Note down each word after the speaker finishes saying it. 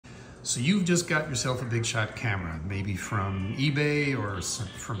So you've just got yourself a big shot camera, maybe from eBay or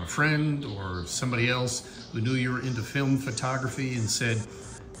from a friend or somebody else who knew you were into film photography and said,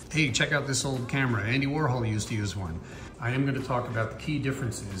 hey, check out this old camera. Andy Warhol used to use one. I am going to talk about the key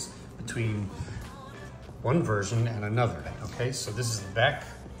differences between one version and another. Okay, so this is the back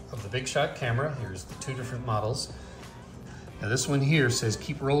of the big shot camera. Here's the two different models. Now this one here says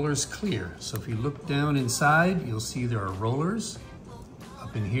keep rollers clear. So if you look down inside, you'll see there are rollers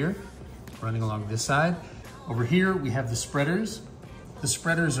up in here, running along this side. Over here, we have the spreaders. The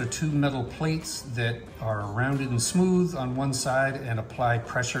spreaders are two metal plates that are rounded and smooth on one side and apply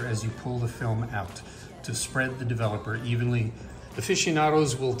pressure as you pull the film out to spread the developer evenly.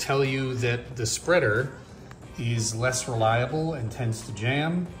 Aficionados will tell you that the spreader is less reliable and tends to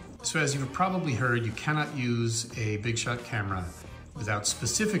jam. So as you've probably heard, you cannot use a big shot camera without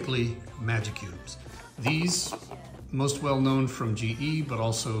specifically Magicubes. These, most well known from GE, but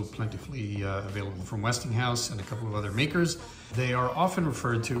also plentifully available from Westinghouse and a couple of other makers. They are often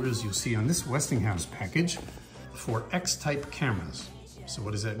referred to, as you'll see on this Westinghouse package, for X-type cameras. So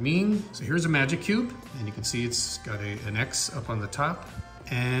what does that mean? So here's a Magicube, and you can see it's got an X up on the top.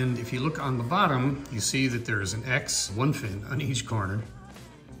 And if you look on the bottom, you see that there's an X, one fin on each corner.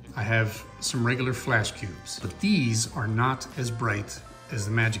 I have some regular flash cubes, but these are not as bright as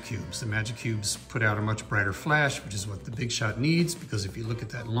the Magicubes. The Magicubes put out a much brighter flash, which is what the big shot needs, because if you look at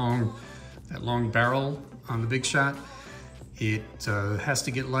that long barrel on the big shot, it has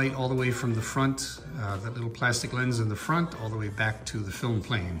to get light all the way from the front, that little plastic lens in the front, all the way back to the film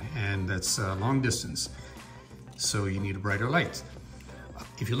plane, and that's a long distance. So you need a brighter light.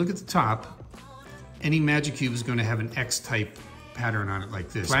 If you look at the top, any Magicube is going to have an X-type pattern on it like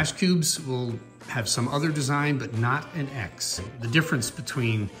this. Flash cubes will have some other design, but not an X. The difference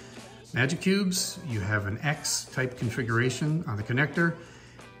between Magicubes, you have an X-type configuration on the connector,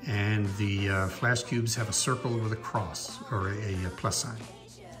 and the flash cubes have a circle with a cross or a plus sign.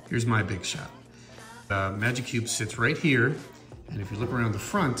 Here's my big shot. Magicube sits right here, and if you look around the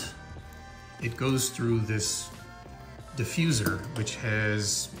front, it goes through this diffuser, which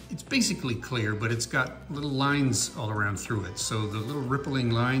it's basically clear, but it's got little lines all around through it. So the little rippling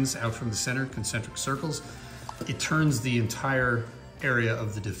lines out from the center, concentric circles, it turns the entire area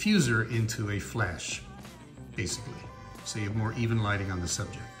of the diffuser into a flash, basically. So you have more even lighting on the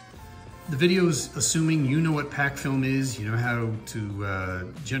subject. The video is assuming you know what pack film is, you know how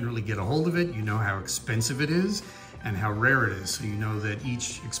to generally get a hold of it, you know how expensive it is, and how rare it is. So you know that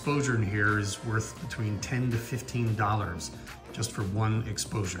each exposure in here is worth between $10 to $15 just for one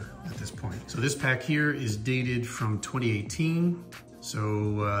exposure at this point. So this pack here is dated from 2018.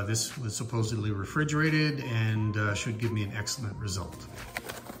 So this was supposedly refrigerated and should give me an excellent result.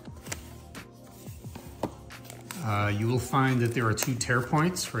 You will find that there are two tear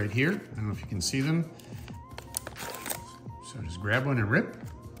points right here. I don't know if you can see them. So just grab one and rip.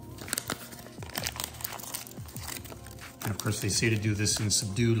 And of course they say to do this in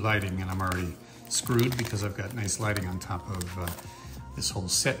subdued lighting, and I'm already screwed because I've got nice lighting on top of this whole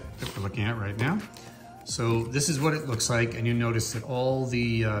set that we're looking at right now. So this is what it looks like, and you notice that all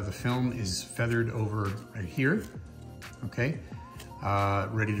the film is feathered over right here, okay,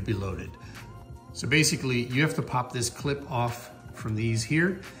 ready to be loaded. So basically you have to pop this clip off from these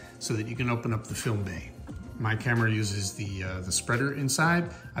here so that you can open up the film bay. My camera uses the spreader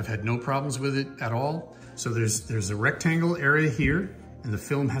inside. I've had no problems with it at all. So there's a rectangle area here, and the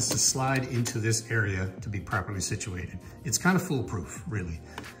film has to slide into this area to be properly situated. It's kind of foolproof, really.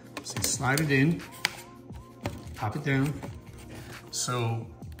 So you slide it in, pop it down. So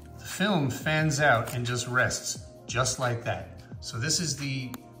the film fans out and just rests, just like that. So this is the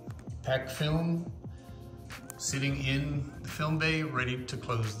pack film sitting in the film bay, ready to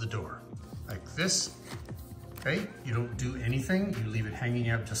close the door, like this. Okay, you don't do anything, you leave it hanging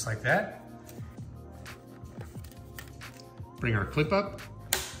out just like that. Bring our clip up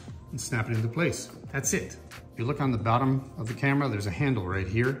and snap it into place. That's it. If you look on the bottom of the camera, there's a handle right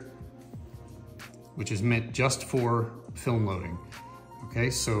here, which is meant just for film loading.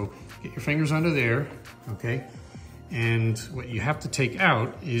 Okay, so get your fingers under there, okay? And what you have to take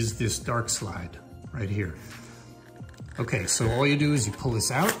out is this dark slide right here. Okay, so all you do is you pull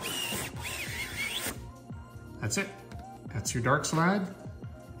this out. That's it. That's your dark slide.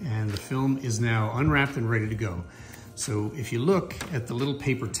 And the film is now unwrapped and ready to go. So if you look at the little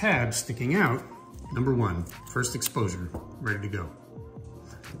paper tab sticking out, number one, first exposure, ready to go.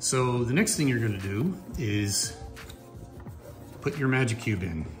 So the next thing you're gonna do is put your Magicube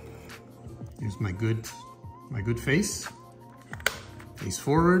in. Here's my good face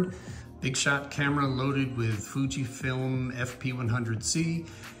forward. Big shot camera loaded with Fujifilm FP100C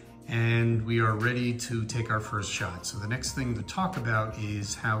and we are ready to take our first shot. So the next thing to talk about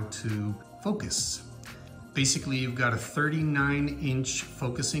is how to focus. Basically, you've got a 39-inch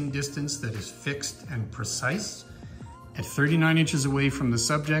focusing distance that is fixed and precise. At 39 inches away from the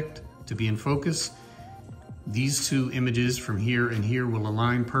subject to be in focus, these two images from here and here will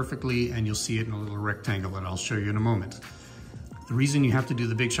align perfectly, and you'll see it in a little rectangle that I'll show you in a moment. The reason you have to do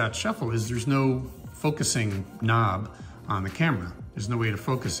the big shot shuffle is there's no focusing knob on the camera. There's no way to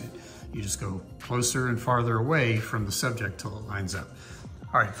focus it. You just go closer and farther away from the subject till it lines up.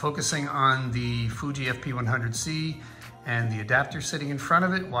 All right, focusing on the Fuji FP100C and the adapter sitting in front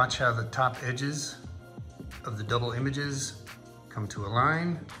of it. Watch how the top edges of the double images come to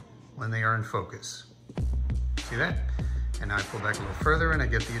align when they are in focus. See that? And now I pull back a little further and I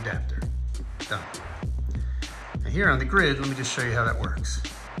get the adapter. Done. Now here on the grid, let me just show you how that works.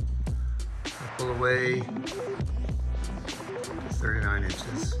 I pull away 39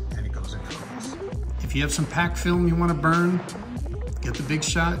 inches and it goes in focus. If you have some pack film you want to burn, get the big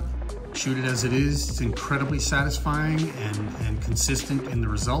shot, shoot it as it is. It's incredibly satisfying and consistent in the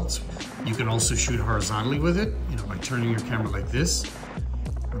results. You can also shoot horizontally with it, by turning your camera like this.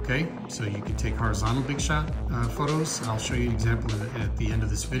 Okay, so you can take horizontal big shot photos. I'll show you an example at the end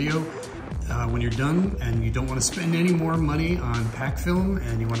of this video. When you're done and you don't want to spend any more money on pack film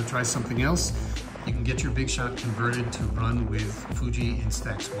and you want to try something else, you can get your big shot converted to run with Fuji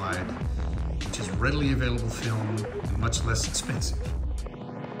Instax Wide, which is readily available film and much less expensive.